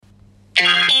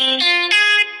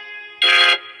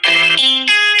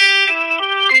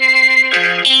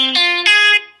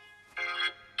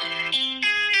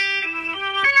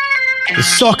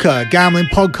Soccer Gambling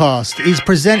Podcast is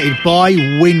presented by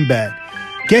WynnBET.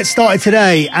 Get started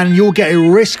today and you'll get a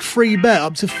risk-free bet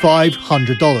up to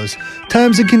 $500.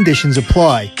 Terms and conditions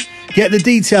apply. Get the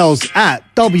details at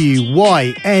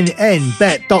wynnbet.com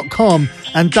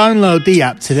and download the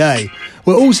app today.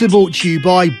 We're also brought to you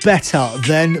by Better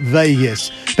Than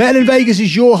Vegas. Better Than Vegas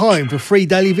is your home for free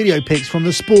daily video picks from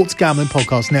the Sports Gambling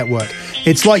Podcast Network.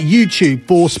 It's like YouTube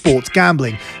for sports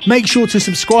gambling. Make sure to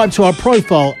subscribe to our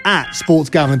profile at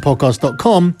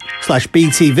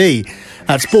sportsgamblingpodcast.com/BTV.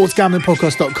 That's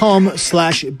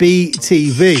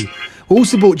sportsgamblingpodcast.com/BTV. We're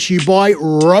also brought to you by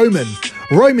Roman.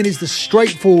 Roman is the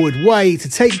straightforward way to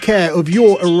take care of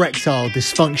your erectile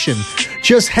dysfunction.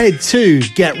 Just head to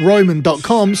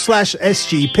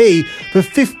getroman.com/SGP for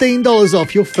 $15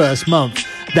 off your first month.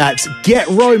 That's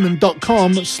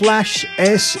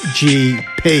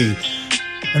getroman.com/SGP.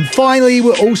 And finally,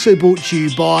 we're also brought to you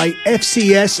by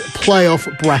FCS Playoff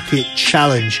Bracket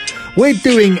Challenge. We're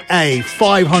doing a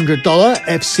 $500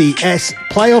 FCS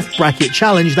Playoff Bracket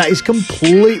Challenge that is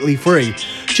completely free.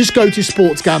 Just go to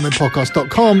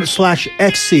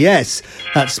sportsgamblingpodcast.com/FCS.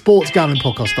 That's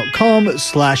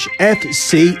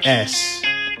sportsgamblingpodcast.com/FCS.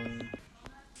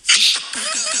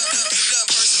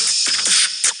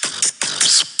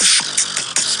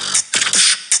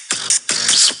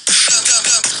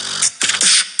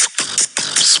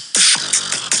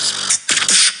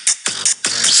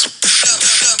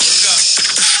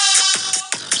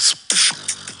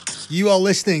 You are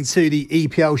listening to the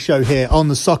EPL show here on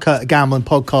the Soccer Gambling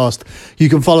Podcast. You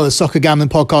can follow the Soccer Gambling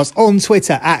Podcast on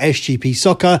Twitter at SGP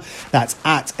Soccer. That's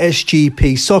at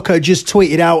SGP Soccer. Just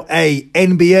tweeted out a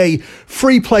NBA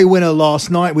free play winner last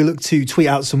night. We look to tweet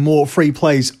out some more free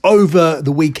plays over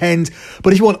the weekend.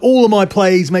 But if you want all of my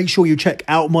plays, make sure you check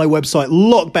out my website,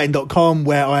 lockbetting.com,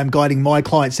 where I am guiding my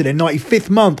clients to their 95th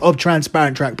month of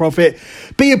transparent track profit.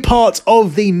 Be a part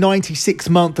of the 96th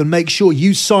month and make sure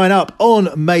you sign up on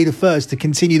May the 1st to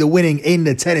continue the winning in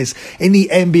the tennis, in the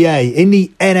NBA, in the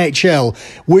NHL.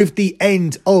 With the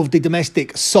end of the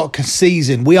domestic soccer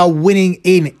season, we are winning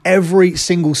in every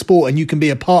single sport and you can be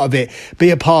a part of it. Be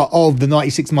a part of the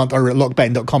 96th month over at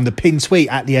lockbetting.com. The pinned tweet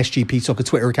at the SGP Soccer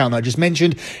Twitter account that I just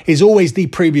mentioned is always the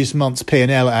previous month's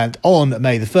P&L, and on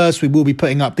May the 1st we will be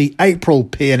putting up the April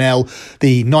P&L,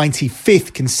 the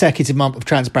 95th consecutive month of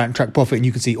transparent track profit, and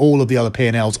you can see all of the other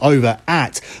P&Ls over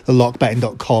at the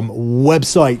lockbetting.com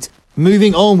website.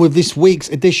 Moving on with this week's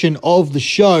edition of the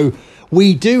show,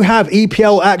 we do have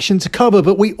EPL action to cover,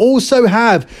 but we also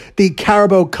have the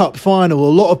Carabao Cup final.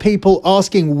 A lot of people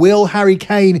asking, will Harry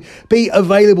Kane be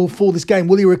available for this game?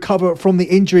 Will he recover from the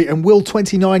injury? And will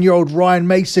 29-year-old Ryan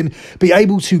Mason be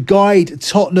able to guide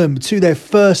Tottenham to their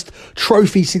first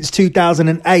trophy since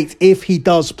 2008 if he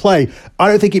does play? I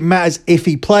don't think it matters if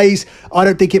he plays. I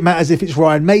don't think it matters if it's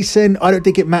Ryan Mason. I don't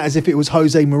think it matters if it was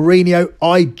Jose Mourinho.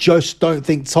 I just don't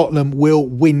think Tottenham will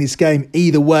win this game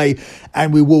either way,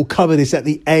 and we will cover this at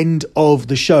the end of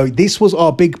the show. This was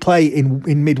our big play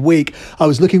in midweek. I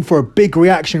was looking for a big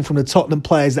reaction from the Tottenham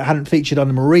players that hadn't featured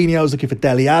under Mourinho. I was looking for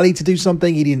Dele Alli to do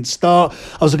something. He didn't start.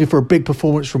 I was looking for a big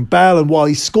performance from Bale, and while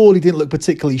he scored, he didn't look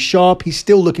particularly sharp. He's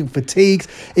still looking fatigued,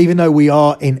 even though we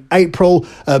are in April.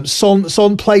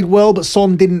 Son played well, but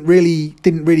Son didn't really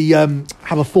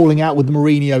have a falling out with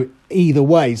Mourinho either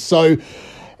way. So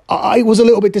I was a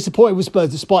little bit disappointed with Spurs,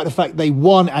 despite the fact they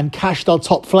won and cashed our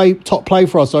top play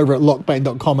for us over at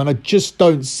lockbetting.com. And I just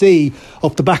don't see,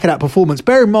 off the back of that performance,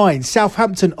 bear in mind,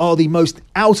 Southampton are the most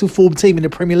out-of-form team in the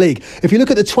Premier League. If you look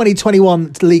at the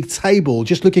 2021 league table,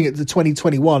 just looking at the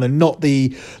 2021 and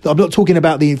I'm not talking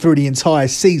about through the entire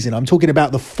season. I'm talking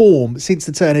about the form since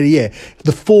the turn of the year,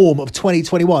 the form of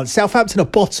 2021. Southampton are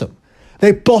bottom.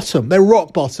 They're bottom. They're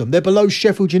rock bottom. They're below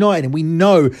Sheffield United, and we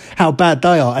know how bad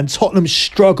they are. And Tottenham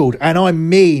struggled, and I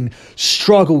mean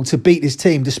struggled, to beat this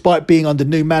team despite being under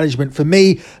new management. For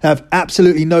me, they have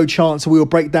absolutely no chance. We will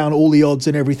break down all the odds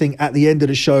and everything at the end of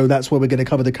the show. That's where we're going to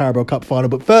cover the Carabao Cup final.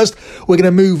 But first, we're going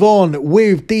to move on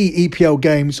with the EPL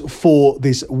games for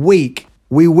this week.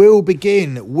 We will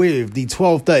begin with the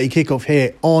 12:30 kickoff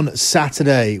here on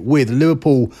Saturday with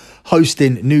Liverpool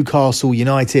hosting Newcastle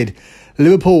United.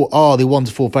 Liverpool are the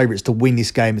 1-4 favourites to win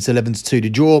this game. It's 11-2 to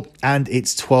draw, and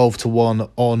it's 12-1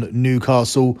 on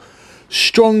Newcastle.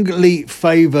 Strongly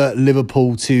favour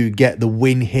Liverpool to get the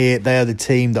win here. They are the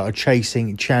team that are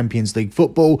chasing Champions League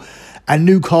football, and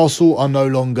Newcastle are no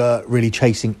longer really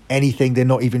chasing anything. They're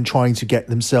not even trying to get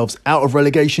themselves out of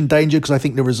relegation danger, because I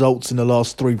think the results in the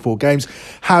last 3-4 games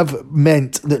have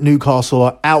meant that Newcastle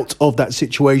are out of that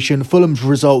situation. Fulham's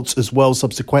results as well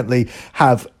subsequently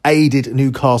have aided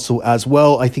Newcastle as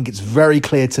well. I think it's very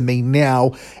clear to me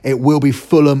now it will be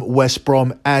Fulham, West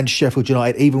Brom and Sheffield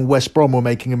United. Even West Brom were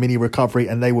making a mini recovery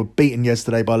and they were beaten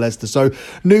yesterday by Leicester. So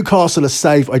Newcastle are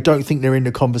safe. I don't think they're in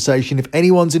the conversation. If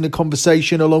anyone's in the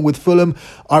conversation along with Fulham,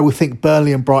 I would think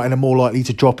Burnley and Brighton are more likely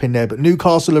to drop in there. But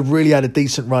Newcastle have really had a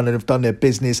decent run and have done their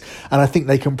business. And I think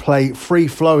they can play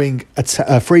free-flowing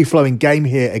game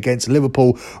here against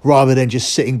Liverpool rather than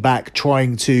just sitting back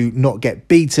trying to not get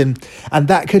beaten. And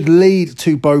that could lead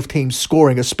to both teams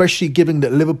scoring, especially given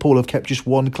that Liverpool have kept just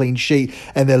one clean sheet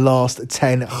in their last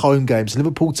 10 home games.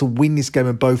 Liverpool to win this game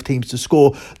and both teams to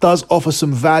score does offer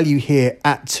some value here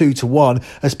at 2-1,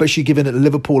 especially given that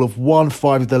Liverpool have won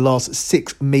 5 of their last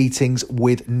 6 meetings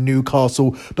with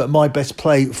Newcastle. But my best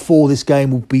play for this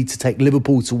game will be to take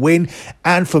Liverpool to win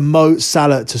and for Mo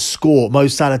Salah to score. Mo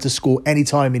Salah to score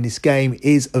anytime in this game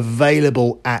is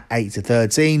available at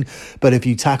 8-13. But if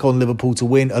you tack on Liverpool to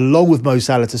win along with Mo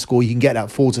Salah to score, you can get that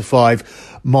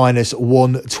 4-5 minus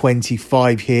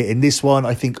 125 here in this one.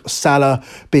 I think Salah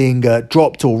being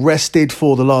dropped or rested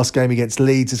for the last game against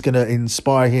Leeds is going to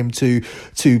inspire him to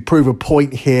prove a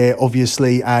point here,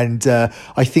 obviously, and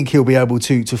I think he'll be able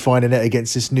to find a net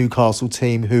against this Newcastle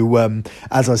team who,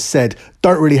 as I said,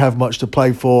 don't really have much to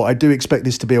play for. I do expect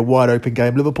this to be a wide open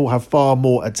game. Liverpool have far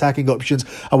more attacking options,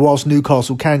 and whilst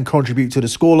Newcastle can contribute to the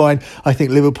scoreline, I think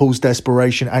Liverpool's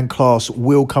desperation and class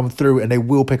will come through and they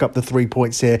will pick up the 3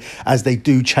 points here as they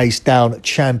do chase down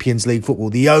Champions League football.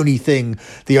 The only thing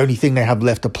they have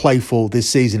left to play for this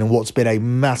season and what's been a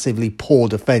massively poor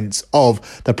defence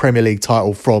of the Premier League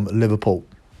title from Liverpool.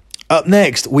 Up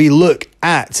next, we look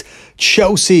at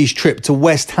Chelsea's trip to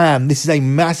West Ham. This is a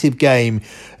massive game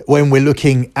when we're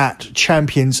looking at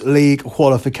Champions League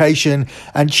qualification.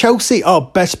 And Chelsea are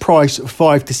best price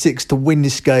 5-6 to win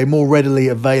this game, more readily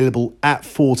available at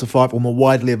 4-5 or more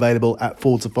widely available at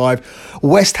 4-5.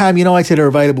 West Ham United are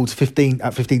available to 15-4.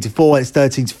 It's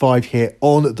 13-5 here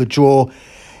on the draw.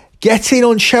 Get in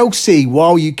on Chelsea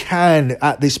while you can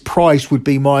at this price would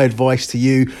be my advice to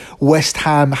you. West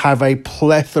Ham have a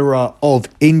plethora of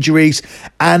injuries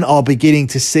and are beginning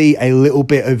to see a little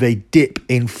bit of a dip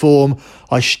in form.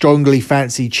 I strongly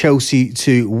fancy Chelsea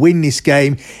to win this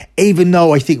game, even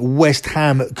though I think West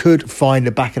Ham could find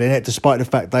the back of the net despite the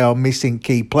fact they are missing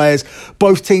key players.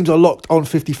 Both teams are locked on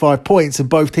 55 points and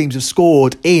both teams have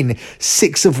scored in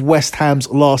 6 of West Ham's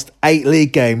last 8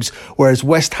 league games, whereas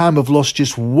West Ham have lost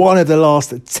just 1 of their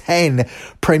last 10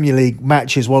 Premier League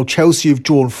matches, while Chelsea have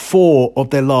drawn 4 of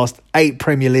their last 8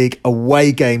 Premier League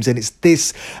away games. And it's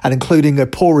this, and including a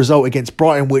poor result against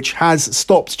Brighton, which has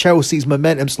stopped Chelsea's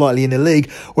momentum slightly in the league,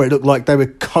 where it looked like they were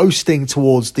coasting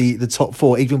towards the top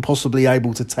 4, even possibly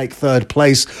able to take 3rd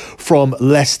place from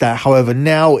Leicester. However,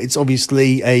 now it's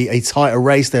obviously a tighter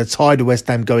race. They're tied to West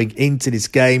Ham going into this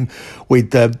game,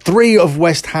 with 3 of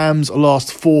West Ham's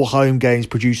last 4 home games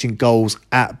producing goals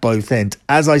at both ends.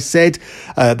 As I said,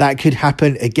 that could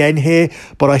happen again here,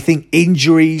 but I think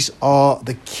injuries are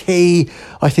the key.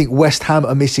 I think West Ham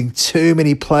are missing too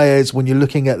many players when you're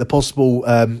looking at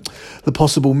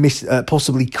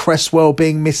possibly Cresswell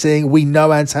being missing. We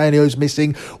know Antonio's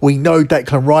missing. We know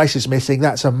Declan Rice is missing.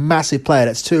 That's a massive player.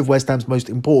 That's 2 of West Ham's most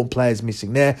important players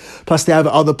missing there. Plus they have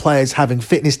other players having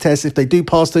fitness tests. If they do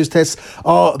pass those tests,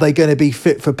 are they going to be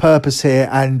fit for purpose here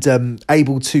and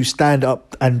able to stand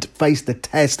up and face the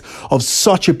test of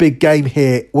such a big game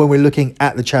here when we're looking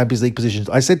at the Champions League positions?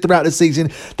 I said throughout the season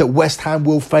that West Ham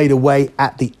will fade away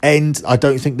at the end. I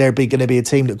don't think they're going to be a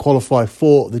team that qualify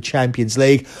for the Champions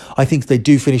League. I think if they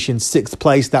do finish in 6th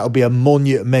place, that will be a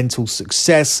monumental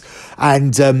success.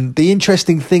 And the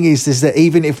interesting thing is that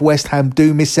even if West Ham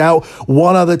do miss out,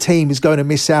 one other team is going to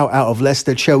miss out of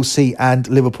Leicester, Chelsea and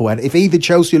Liverpool. And if either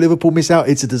Chelsea or Liverpool miss out,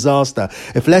 it's a disaster.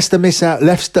 If Leicester miss out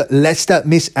after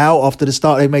the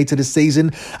start they made to the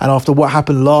season and after what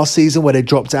happened last season where they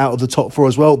dropped out of the top 4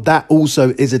 as well, that also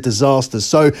is a disaster.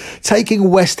 So taking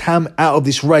West Ham out of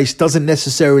this race doesn't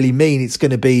necessarily mean it's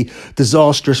going to be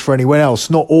disastrous for anyone else.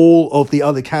 Not all of the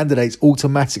other candidates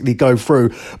automatically go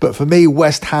through, but for me,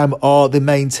 West Ham are the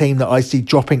main team that I see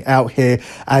dropping out here,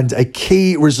 and a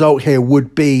key result here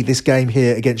would be this game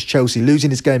here against Chelsea. Losing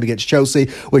this game against Chelsea,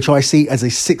 which I see as a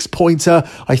 6-pointer,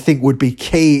 I think would be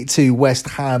key to West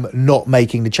Ham not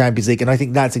making the Champions League, and I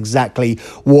think that's exactly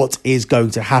what is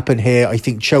going to happen here. I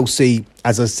think Chelsea,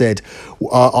 as I said,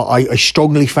 I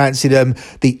strongly fancy them.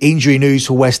 The injury news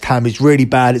for West Ham is really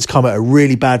bad. It's come at a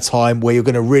really bad time where you're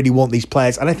going to really want these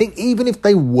players. And I think even if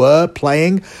they were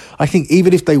playing,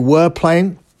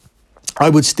 I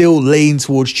would still lean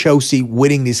towards Chelsea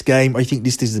winning this game. I think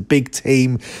this is a big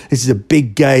team. This is a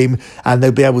big game, and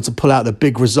they'll be able to pull out the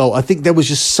big result. I think there was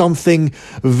just something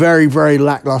very, very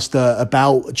lackluster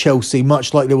about Chelsea,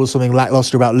 much like there was something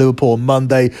lackluster about Liverpool on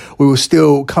Monday. We were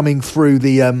still coming through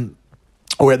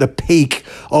or at the peak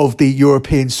of the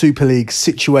European Super League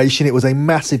situation. It was a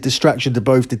massive distraction to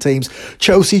both the teams.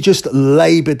 Chelsea just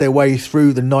laboured their way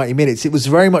through the 90 minutes. It was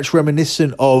very much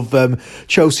reminiscent of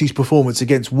Chelsea's performance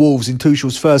against Wolves in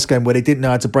Tuchel's first game, where they didn't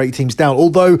know how to break teams down.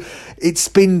 Although it's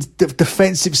been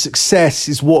defensive success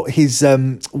is what his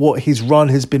run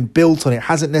has been built on. It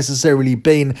hasn't necessarily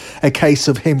been a case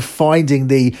of him finding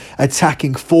the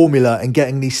attacking formula and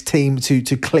getting this team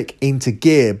to click into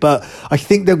gear. But I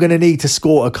think they're going to need to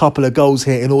score a couple of goals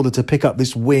here in order to pick up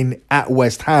this win at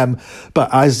West Ham. But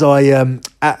as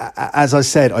I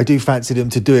said, I do fancy them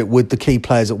to do it with the key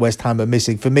players that West Ham are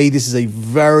missing. For me, this is a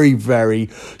very, very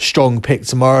strong pick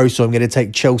tomorrow. So I'm going to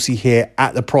take Chelsea here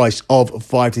at the price of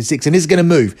 5-6. And this is going to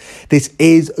move. This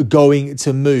is going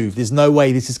to move. There's no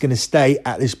way this is going to stay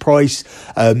at this price.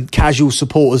 Casual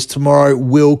supporters tomorrow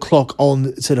will clock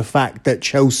on to the fact that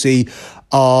Chelsea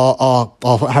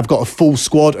have got a full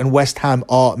squad and West Ham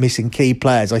are missing key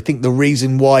players. I think the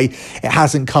reason why it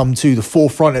hasn't come to the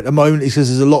forefront at the moment is because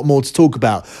there's a lot more to talk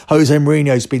about. Jose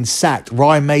Mourinho's been sacked.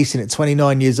 Ryan Mason at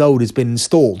 29 years old has been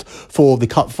installed for the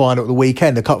cup final at the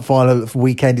weekend. The cup final of the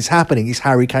weekend is happening. Is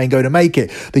Harry Kane going to make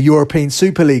it? The European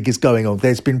Super League is going on.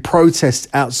 There's been protests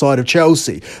outside of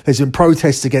Chelsea. There's been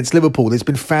protests against Liverpool. There's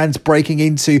been fans breaking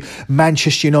into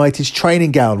Manchester United's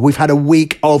training ground. We've had a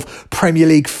week of Premier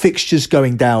League fixtures going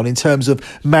down in terms of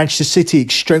Manchester City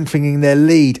strengthening their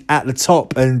lead at the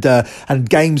top and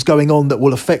games going on that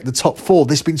will affect the top four.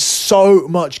 There's been so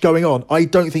much going on. I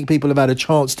don't think people have had a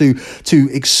chance to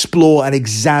explore and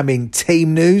examine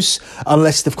team news,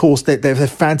 unless of course they're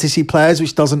fantasy players,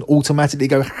 which doesn't automatically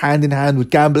go hand in hand with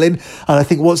gambling. And I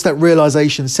think once that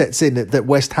realisation sets in that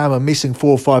West Ham are missing 4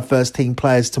 or 5 first team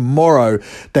players tomorrow,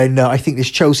 then I think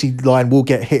this Chelsea line will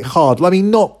get hit hard. I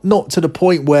mean, not to the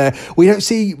point where we don't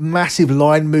see massive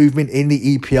line movement in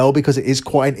the EPL, because it is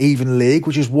quite an even league,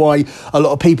 which is why a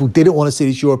lot of people didn't want to see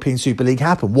this European Super League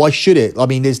happen. Why should it? I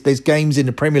mean, there's games in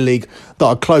the Premier League that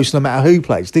are close no matter who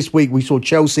plays. This week we saw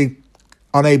Chelsea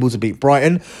unable to beat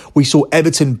Brighton. We saw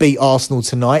Everton beat Arsenal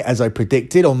tonight, as I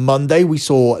predicted. On Monday, we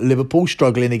saw Liverpool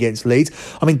struggling against Leeds.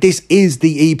 I mean, this is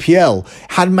the EPL.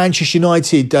 Had Manchester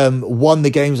United won the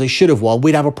games they should have won,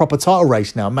 we'd have a proper title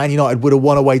race now. Man United would have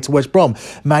won away to West Brom.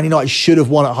 Man United should have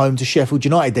won at home to Sheffield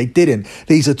United. They didn't.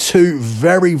 These are two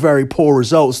very, very poor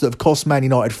results that have cost Man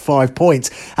United 5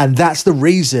 points. And that's the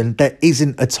reason there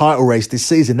isn't a title race this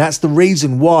season. That's the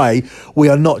reason why we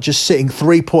are not just sitting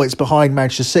 3 points behind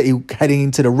Manchester City heading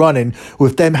into the run-in,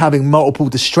 with them having multiple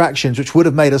distractions, which would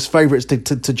have made us favourites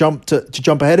to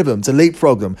jump ahead of them, to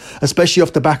leapfrog them, especially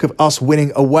off the back of us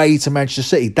winning away to Manchester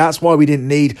City. That's why we didn't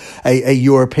need a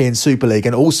European Super League.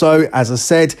 And also, as I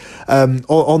said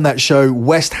on that show,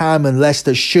 West Ham and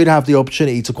Leicester should have the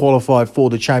opportunity to qualify for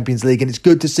the Champions League, and it's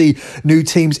good to see new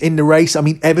teams in the race. I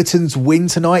mean, Everton's win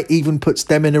tonight even puts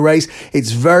them in the race.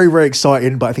 It's very, very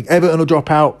exciting, but I think Everton will drop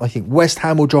out. I think West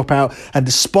Ham will drop out, and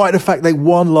despite the fact they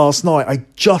won last night, I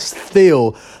just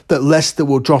feel that Leicester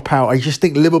will drop out. I just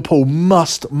think Liverpool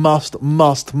must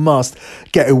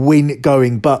get a win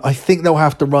going, but I think they'll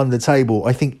have to run the table.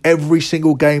 I think every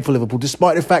single game for Liverpool,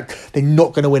 despite the fact they're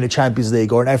not going to win a Champions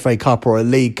League or an FA Cup or a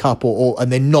League Cup,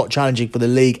 and they're not challenging for the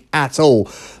league at all,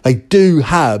 they do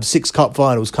have 6 cup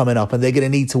finals coming up, and they're going to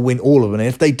need to win all of them. And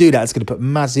if they do that, it's going to put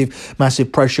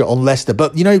massive pressure on Leicester.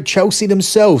 But you know, Chelsea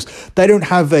themselves, they don't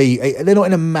have they're not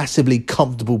in a massively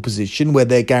comfortable position where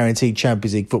they're guaranteed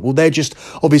Champions League football. They're just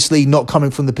obviously not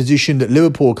coming from the position that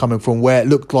Liverpool are coming from, where it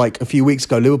looked like a few weeks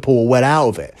ago Liverpool were well out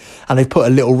of it and they've put a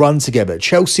little run together.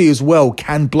 Chelsea as well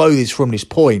can blow this from this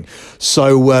point.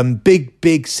 So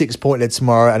big 6 point lead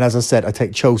tomorrow, and as I said, I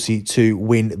take Chelsea to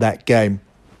win that game.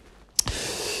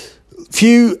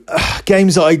 Few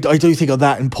games that I do think are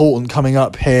that important coming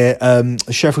up here.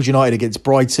 Sheffield United against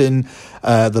Brighton,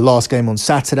 the last game on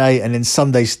Saturday, and then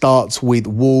Sunday starts with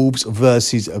Wolves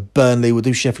versus Burnley. We'll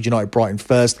do Sheffield United Brighton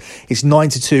first. It's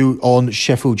 9-2 on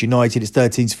Sheffield United. It's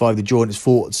 13-5 the draw, and it's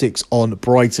 4-6 on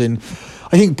Brighton.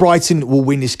 I think Brighton will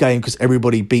win this game because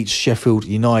everybody beats Sheffield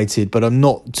United, but I'm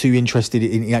not too interested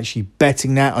in actually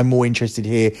betting that. I'm more interested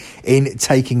here in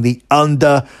taking the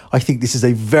under. I think this is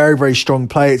a very, very strong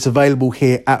play. It's available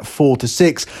here at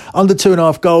 4-6. Under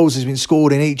 2.5 goals has been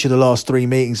scored in each of the last 3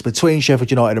 meetings between Sheffield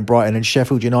United and Brighton, and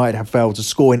Sheffield United have failed to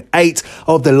score in 8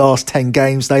 of their last 10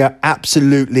 games. They are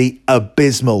absolutely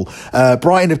abysmal.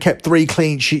 Brighton have kept 3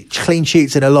 clean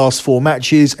sheets in their last 4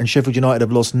 matches, and Sheffield United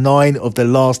have lost 9 of their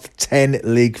last 10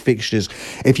 league fixtures.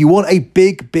 If you want a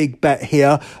big bet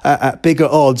here at bigger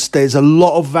odds, there's a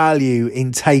lot of value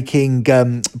in taking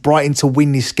Brighton to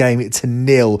win this game to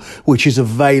 0, which is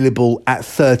available at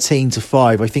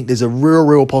 13-5. I think there's a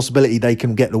real possibility they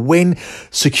can get the win,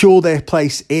 secure their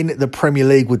place in the Premier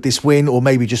League with this win, or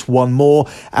maybe just one more,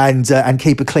 and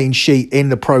keep a clean sheet in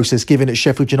the process, given that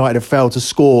Sheffield United have failed to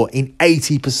score in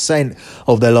 80%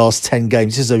 of their last 10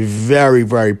 games. This is a very,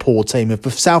 very poor team. And for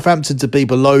Southampton to be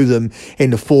below them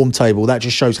in the form table, that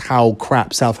just shows how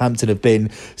crap Southampton have been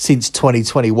since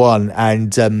 2021.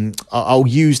 And I'll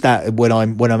use that when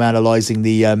I'm analysing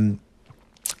the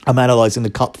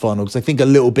cup final, because I think a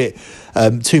little bit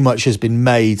too much has been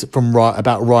made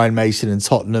about Ryan Mason and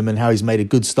Tottenham and how he's made a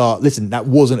good start. Listen, that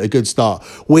wasn't a good start.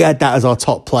 We had that as our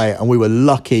top player, and we were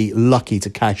lucky to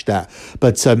catch that.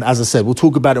 But as I said, we'll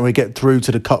talk about it when we get through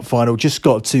to the cup final. Just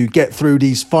got to get through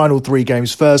these final 3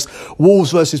 games first.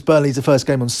 Wolves versus Burnley is the first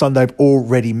game on Sunday. I've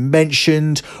already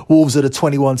mentioned Wolves are the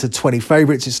 21-20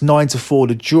 favourites. It's 9-4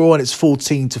 the draw, and it's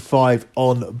 14-5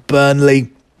 on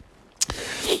Burnley.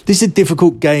 This is a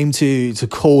difficult game to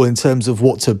call in terms of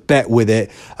what to bet with it,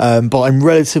 but I'm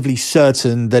relatively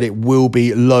certain that it will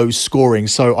be low scoring.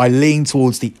 So I lean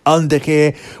towards the under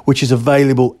here, which is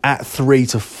available at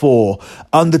 3-4.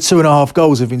 Under 2.5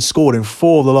 goals have been scored in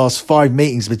 4 of the last 5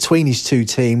 meetings between these 2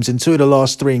 teams, and 2 of the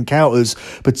last 3 encounters,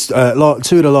 but 2 of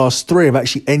the last 3 have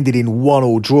actually ended in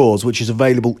 1-1 draws, which is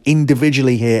available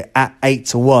individually here at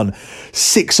 8-1.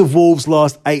 6 of Wolves'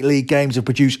 last 8 league games have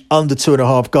produced under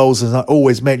 2.5 goals, as I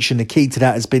always mention. The key to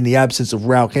that has been the absence of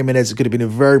Raul Jimenez. It could have been a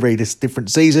very, very different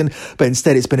season, but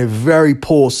instead it's been a very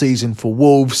poor season for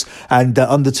Wolves, and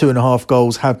under 2.5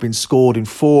 goals have been scored in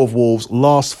 4 of Wolves'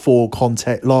 last 5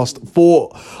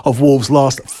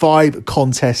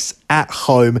 contests at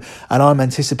home, and I'm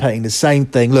anticipating the same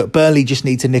thing. Look, Burnley just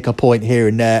need to nick a point here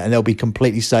and there, and they'll be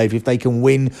completely safe. If they can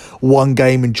win 1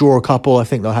 game and draw a couple, I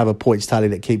think they'll have a points tally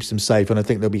that keeps them safe, and I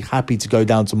think they'll be happy to go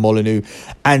down to Molineux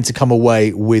and to come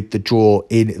away with the draw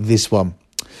in this one.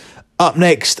 Up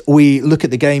next, we look at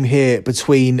the game here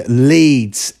between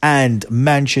Leeds and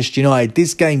Manchester United.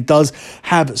 This game does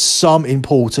have some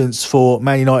importance for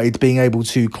Man United being able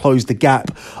to close the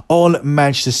gap on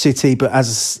Manchester City, but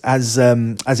as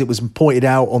it was pointed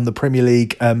out on the Premier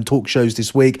League talk shows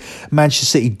this week, Manchester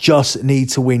City just need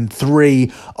to win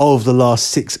 3 of the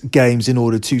last 6 games in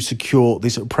order to secure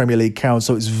this Premier League crown.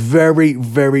 So it's very,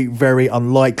 very, very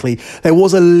unlikely. There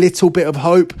was a little bit of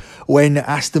hope when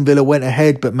Aston Villa went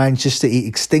ahead, but Manchester City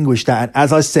extinguished that. And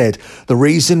as I said, the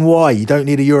reason why you don't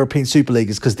need a European Super League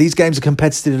is because these games are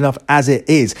competitive enough as it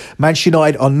is. Manchester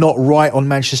United are not right on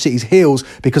Manchester City's heels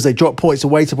because they dropped points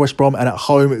away to West Brom and at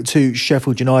home to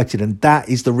Sheffield United, and that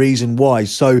is the reason why.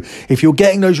 So if you're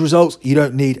getting those results, you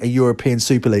don't need a European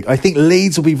Super League. I think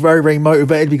Leeds will be very, very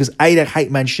motivated because A, they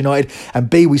hate Manchester United, and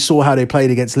B, we saw how they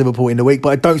played against Liverpool in the week,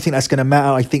 but I don't think that's going to matter.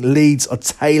 I think Leeds are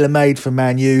tailor-made for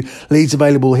Man U. Leeds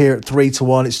available here at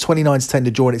 3-1. It's 29-10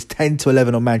 to draw, and it's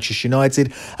 10-11 on Manchester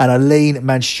United, and I lean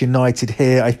Manchester United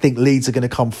here. I think Leeds are going to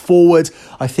come forward.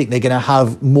 I think they're going to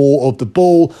have more of the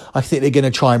ball. I think they're going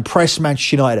to try and press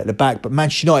Manchester United at the back, but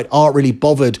Manchester United aren't really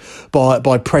bothered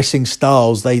by pressing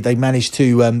styles. They managed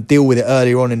to deal with it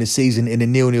earlier on in the season in a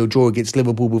 0-0 draw against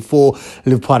Liverpool before.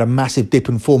 Liverpool had a massive dip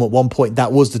in form at one point.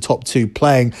 That was the top 2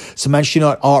 playing. So Manchester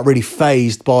United aren't really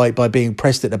fazed by being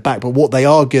pressed at the back, but what they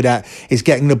are good at is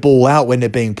getting the ball out when they're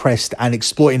being pressed and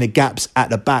exploiting the gaps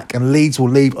at the back, and Leeds will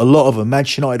leave a lot of them.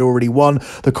 Manchester United already won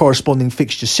the corresponding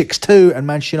fixture 6-2, and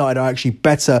Manchester United are actually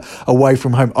better away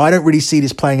from home. I don't really see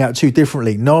this playing out too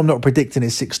differently. No, I'm not predicting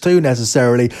it's 6-2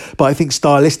 necessarily, but I think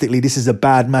stylistically this is a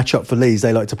bad matchup for Leeds.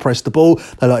 They like to press the ball,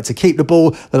 they like to keep the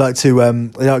ball, they like to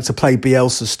play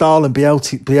Bielsa style, and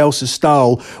Bielsa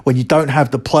style, when you don't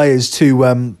have the players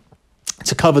to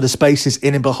to cover the spaces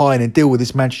in and behind and deal with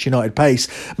this Manchester United pace.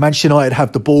 Manchester United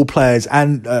have the ball players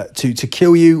and to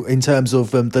kill you in terms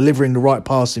of delivering the right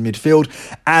pass in midfield,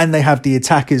 and they have the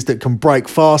attackers that can break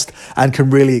fast and can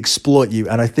really exploit you.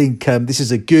 And I think this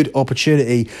is a good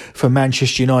opportunity for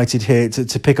Manchester United here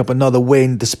to pick up another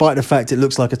win, despite the fact it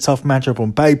looks like a tough matchup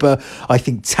on paper. I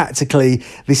think tactically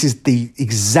this is the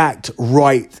exact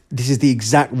right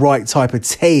type of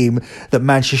team that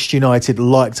Manchester United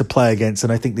like to play against,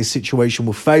 and I think this situation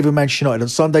will favour Manchester United on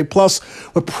Sunday. Plus,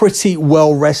 we're pretty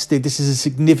well rested. This is a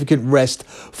significant rest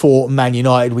for Man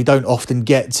United. We don't often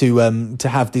get to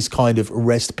have this kind of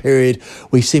rest period.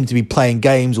 We seem to be playing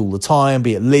games all the time,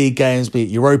 be it league games, be it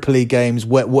Europa League games,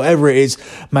 whatever it is.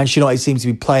 Manchester United seems to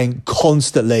be playing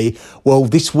constantly. Well,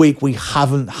 this week we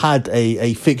haven't had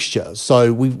a fixture.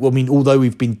 So, although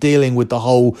we've been dealing with the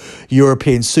whole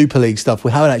European Super League stuff,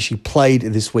 we haven't actually played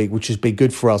this week, which has been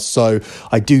good for us. So,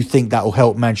 I do think that will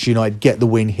help Manchester United get the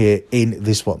win here in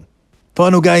this one.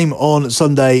 Final game on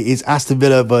Sunday is Aston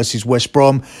Villa versus West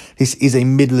Brom. This is a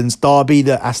Midlands derby.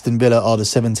 The Aston Villa are the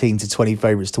 17-20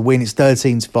 favourites to win. It's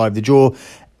 13-5 the draw,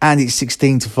 and it's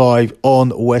 16-5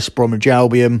 on West Bromwich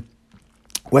Albion.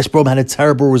 West Brom had a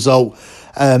terrible result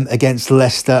against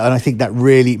Leicester, and I think that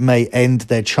really may end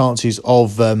their chances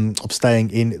of staying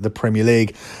in the Premier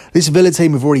League. This Villa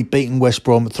team have already beaten West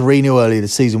Brom 3-0 earlier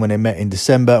this season when they met in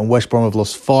December, and West Brom have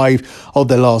lost 5 of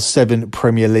their last 7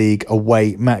 Premier League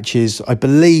away matches. I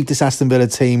believe this Aston Villa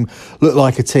team look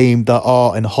like a team that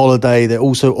are on holiday. They're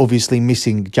also obviously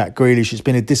missing Jack Grealish. It's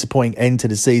been a disappointing end to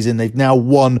the season. They've now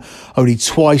won only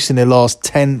twice in their last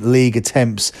 10 league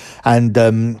attempts,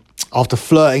 and after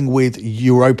flirting with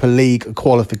Europa League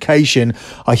qualification,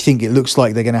 I think it looks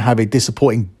like they're going to have a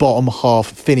disappointing bottom half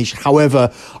finish.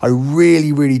 However, I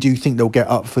really do think they'll get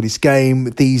up for this game.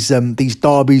 These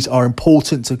derbies are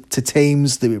important to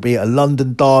teams. There would be a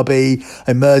London derby,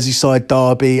 a Merseyside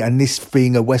derby, and this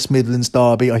being a West Midlands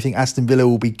derby. I think Aston Villa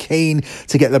will be keen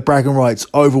to get the bragging rights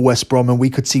over West Brom, and we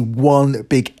could see one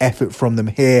big effort from them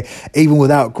here. Even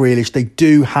without Grealish, they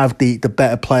do have the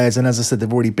better players, and as I said,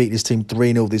 they've already beat this team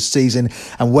 3-0 this season,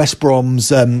 and West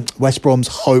Brom's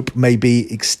hope may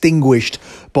be extinguished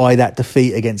by that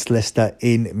defeat against Leicester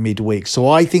in midweek. So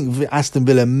I think Aston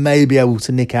Villa may be able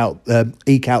to eke out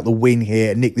the win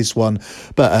here, nick this one,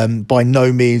 but by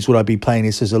no means would I be playing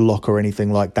this as a lock or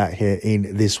anything like that here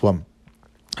in this one.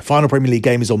 Final Premier League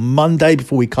game is on Monday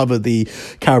before we cover the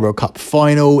Carabao Cup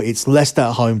final. It's Leicester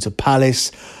at home to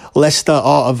Palace. Leicester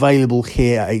are available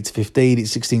here at 8-15.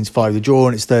 It's 16-5 the draw,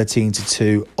 and it's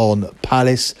 13-2 on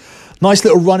Palace. Nice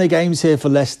little run of games here for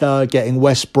Leicester, getting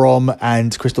West Brom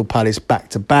and Crystal Palace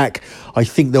back-to-back. I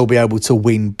think they'll be able to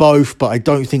win both, but I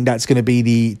don't think that's going to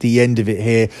be the end of it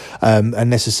here, and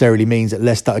necessarily means that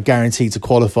Leicester are guaranteed to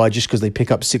qualify just because they pick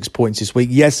up 6 points this week.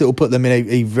 Yes, it will put them in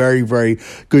a very, very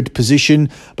good position,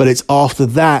 but it's after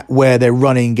that where their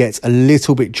running gets a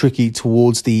little bit tricky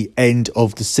towards the end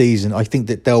of the season. I think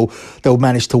that they'll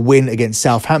manage to win against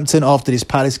Southampton after this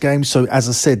Palace game. So as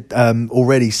I said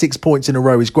already, 6 points in a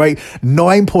row is great.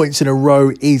 9 points in a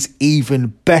row is even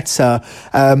better.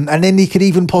 And then he could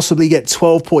even possibly get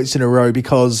 12 points in a row,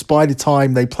 because by the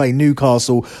time they play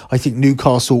Newcastle, I think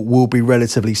Newcastle will be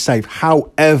relatively safe.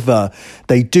 However,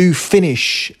 they do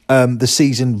finish the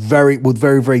season with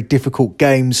very, very difficult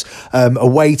games,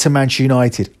 away to Manchester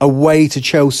United, away to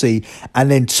Chelsea,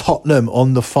 and then Tottenham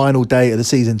on the final day of the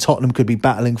season. Tottenham could be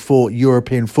battling for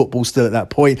European football still at that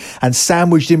point, and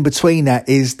sandwiched in between that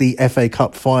is the FA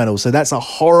Cup final. So that's a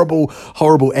horrible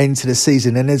end to the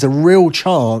season, and there's a real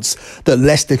chance that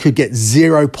Leicester could get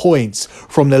 0 points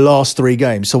from their last 3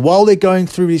 games. So while they're going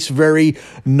through this very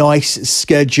nice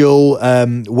schedule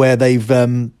where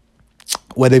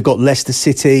they've got Leicester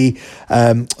City,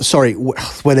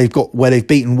 where they've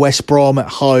beaten West Brom at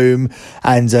home,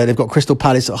 and they've got Crystal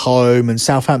Palace at home, and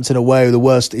Southampton away, the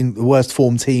worst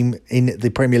form team in the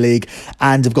Premier League,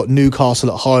 and they've got Newcastle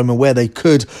at home, and where they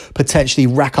could potentially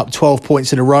rack up 12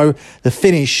 points in a row. The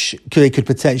finish, they could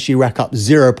potentially rack up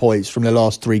 0 points from their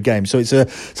last 3 games. So it's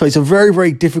a very,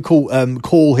 very difficult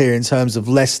call here in terms of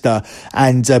Leicester,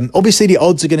 and obviously the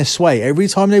odds are going to sway every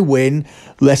time they win.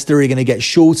 Leicester are going to get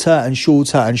shorter and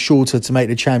shorter to make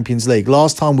the Champions League.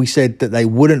 Last time we said that they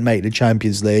wouldn't make the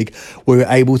Champions League, we were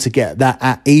able to get that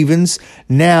at evens.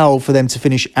 Now, for them to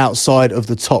finish outside of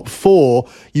the top 4,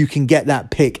 you can get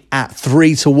that pick at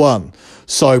 3-1.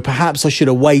 So perhaps I should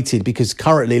have waited, because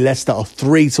currently Leicester are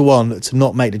 3-1 to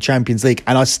not make the Champions League,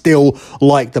 and I still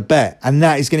like the bet. And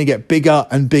that is going to get bigger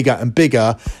and bigger and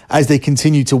bigger as they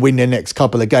continue to win their next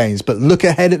couple of games. But look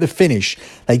ahead at the finish.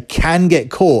 They can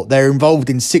get caught. They're involved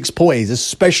in 6 points,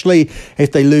 especially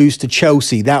if they lose to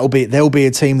Chelsea. They'll be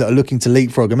a team that are looking to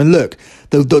leapfrog them. And look,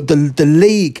 the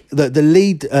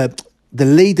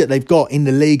lead that they've got in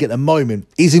the league at the moment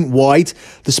isn't wide,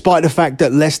 despite the fact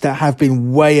that Leicester have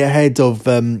been way ahead of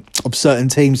certain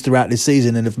teams throughout this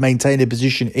season and have maintained their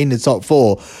position in the top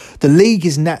 4. The league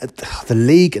is the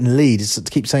league and lead. I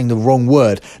keep saying the wrong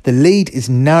word. The lead is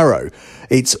narrow.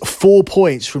 It's 4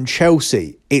 points from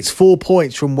Chelsea. It's 4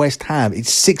 points from West Ham.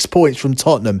 It's 6 points from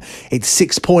Tottenham. It's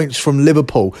 6 points from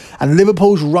Liverpool. And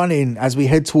Liverpool's running as we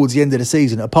head towards the end of the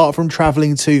season, apart from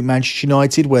travelling to Manchester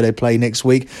United, where they play next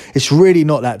week, it's really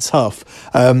not that tough.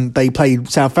 They play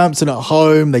Southampton at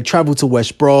home. They travel to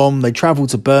West Brom. They travel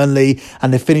to Burnley,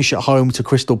 and they finish at home to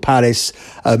Crystal Palace.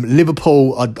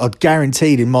 Liverpool are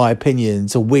guaranteed, in my opinion,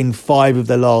 to win 5 of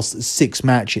their last 6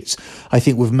 matches. I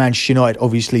think with Manchester United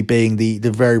obviously being the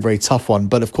very, very tough one.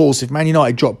 But of course, if Man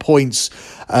United drop points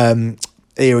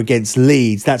here against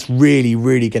Leeds, that's really,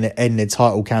 really going to end their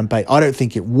title campaign. I don't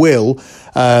think it will,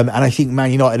 and I think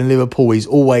Man United and Liverpool is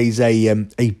always a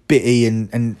bitty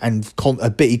a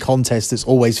bitty contest that's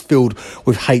always filled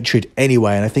with hatred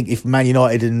anyway. And I think if Man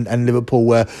United and Liverpool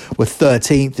were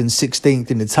 13th and 16th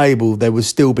in the table, there would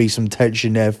still be some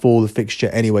tension there for the fixture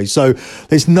anyway. So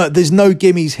there's no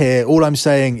gimmies here. All I'm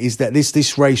saying is that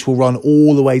this race will run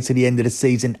all the way to the end of the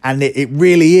season, and it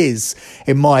really is,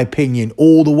 in my opinion,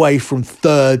 all the way from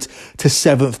 3rd to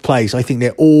 7th place. I think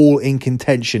they're all in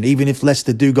contention, even if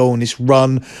Leicester do go on this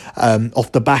run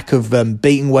off the back of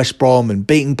beating West Brom and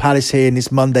beating Palace here in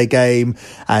this Monday game,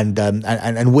 and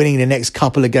winning the next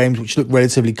couple of games, which look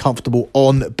relatively comfortable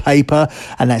on paper.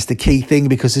 And that's the key thing,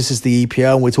 because this is the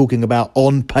EPL and we're talking about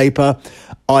on paper.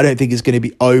 I don't think it's going to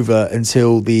be over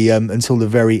until the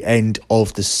very end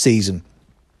of the season.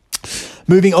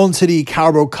 Moving on to the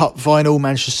Carabao Cup final,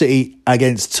 Manchester City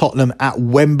against Tottenham at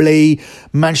Wembley.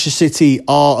 Manchester City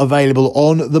are available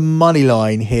on the money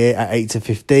line here at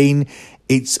 8-15.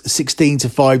 It's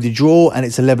 16-5 the draw, and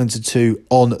it's 11-2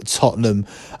 on Tottenham.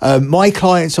 My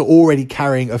clients are already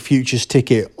carrying a futures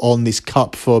ticket on this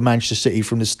cup for Manchester City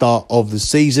from the start of the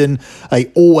season. They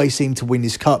always seem to win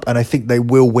this cup, and I think they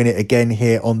will win it again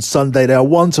here on Sunday. They are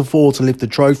 1-4 to lift the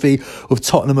trophy, with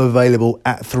Tottenham available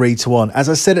at 3-1. As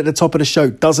I said at the top of the show,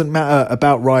 doesn't matter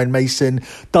about Ryan Mason,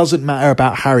 doesn't matter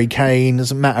about Harry Kane,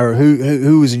 doesn't matter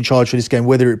who is in charge for this game,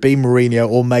 whether it be Mourinho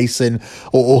or Mason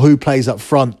or who plays up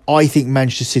front. I think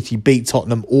Manchester City beat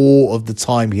Tottenham all of the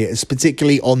time here. It's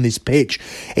particularly on this pitch.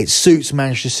 It suits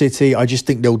Manchester City. I just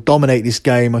think they'll dominate this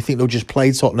game. I think they'll just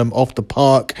play Tottenham off the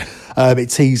park.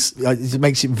 It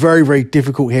makes it very, very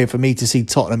difficult here for me to see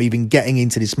Tottenham even getting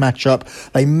into this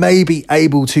matchup. They may be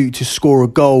able to score a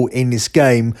goal in this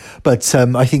game, but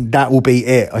I think that will be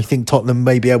it. I think Tottenham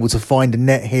may be able to find a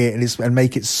net here and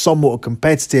make it somewhat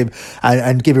competitive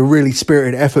and give a really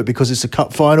spirited effort, because it's a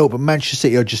cup final. But Manchester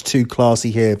City are just too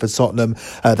classy here for Tottenham.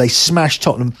 They smashed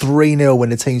Tottenham 3-0 when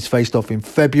the teams faced off in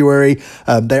February.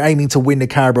 They're aiming to win the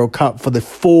Carabao Cup for the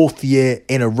 4th year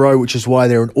in a row, which is why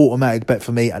they're an automatic bet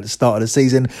for me at the start of the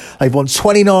season. They've won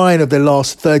 29 of their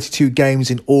last 32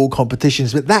 games in all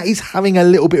competitions, but that is having a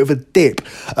little bit of a dip.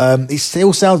 It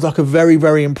still sounds like a very,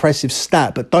 very impressive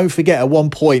stat, but don't forget at one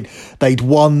point they'd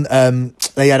won,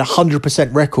 they had a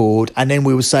 100% record, and then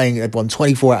we were saying they'd won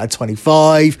 24 out of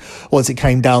 25 once it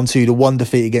came down to the one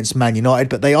defeat against Man United.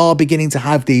 But they are beginning to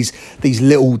have these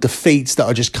little defeats that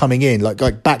are just coming in,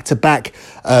 like back-to-back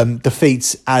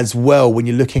defeats as well, when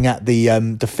you're looking at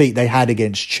the defeat they had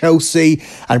against Chelsea,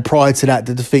 and prior to that,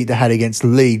 the defeat they had against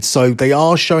Leeds. So they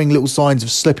are showing little signs of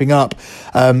slipping up.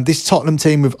 This Tottenham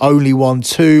team have only won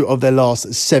 2 of their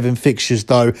last 7 fixtures,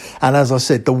 though. And as I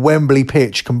said, the Wembley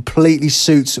pitch completely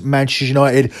suits Manchester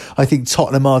United. I think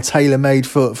Tottenham are tailor-made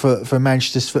for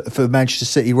Manchester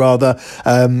City, rather.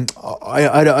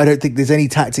 I don't think there's any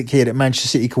tactic here that Manchester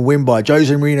City can win by.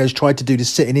 Jose Mourinho's tried to do the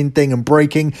sitting in thing and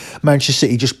breaking. Manchester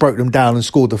City just broke them down and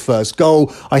scored the first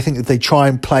goal. I think if they try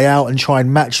and play out and try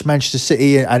and match Manchester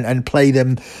City and play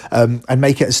them and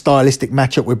make it a stylistic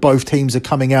matchup where both teams are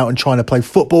coming out and trying to play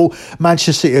football,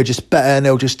 Manchester City are just better, and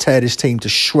they'll just tear this team to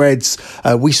shreds.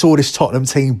 We saw this Tottenham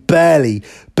team barely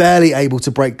able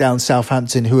to break down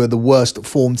Southampton, who are the worst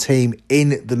form team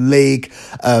in the league.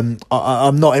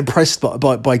 I'm not impressed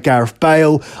by Gareth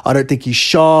Bale. I don't think he's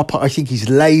sharp. I think he's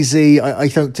lazy. I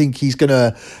don't think he's going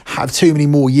to have too many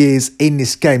more years in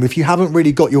this game. If you haven't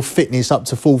really got your fitness up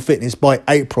to full fitness by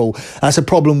April, that's a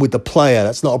problem with the player.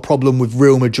 That's not not a problem with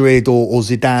Real Madrid or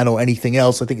Zidane or anything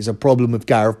else. I think it's a problem with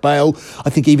Gareth Bale. I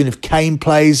think even if Kane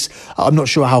plays, I'm not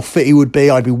sure how fit he would be.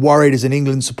 I'd be worried as an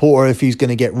England supporter if he's going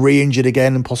to get re-injured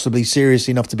again and possibly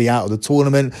seriously enough to be out of the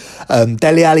tournament.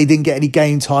 Dele Alli didn't get any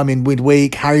game time in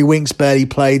midweek. Harry Winks barely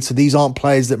played. So these aren't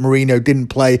players that Mourinho didn't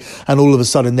play and all of a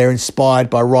sudden they're inspired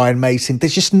by Ryan Mason.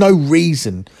 There's just no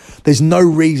reason. There's no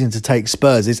reason to take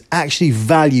Spurs. There's actually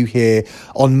value here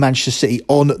on Manchester City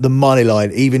on the money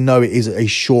line, even though it is a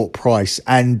short price.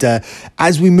 And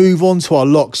as we move on to our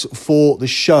locks for the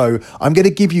show, I'm going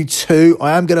to give you two.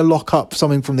 I am going to lock up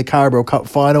something from the Carabao Cup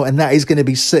final, and that is going to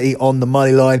be City on the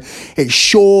money line. It's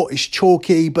short, it's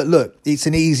chalky, but look, it's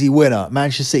an easy winner.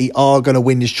 Manchester City are going to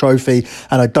win this trophy,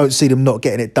 and I don't see them not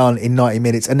getting it done in 90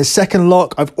 minutes. And the second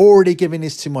lock, I've already given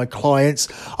this to my clients.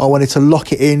 I wanted to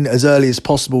lock it in as early as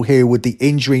possible here with the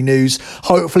injury news.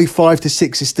 Hopefully 5 to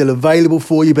 6 is still available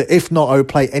for you, but if not, I would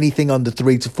play anything under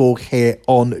 3 to 4 here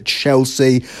on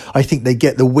Chelsea. I think they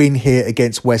get the win here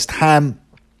against West Ham.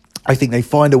 I think they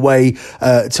find a way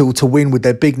to win with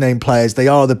their big name players. They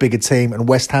are the bigger team, and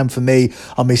West Ham for me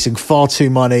are missing far too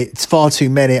many,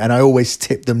 and I always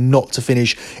tip them not to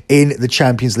finish in the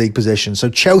Champions League position. So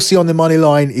Chelsea on the money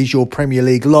line is your Premier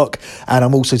League lock, and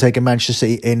I'm also taking Manchester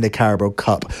City in the Carabao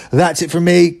Cup. That's it from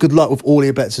me. Good luck with all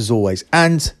your bets as always,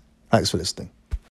 and thanks for listening.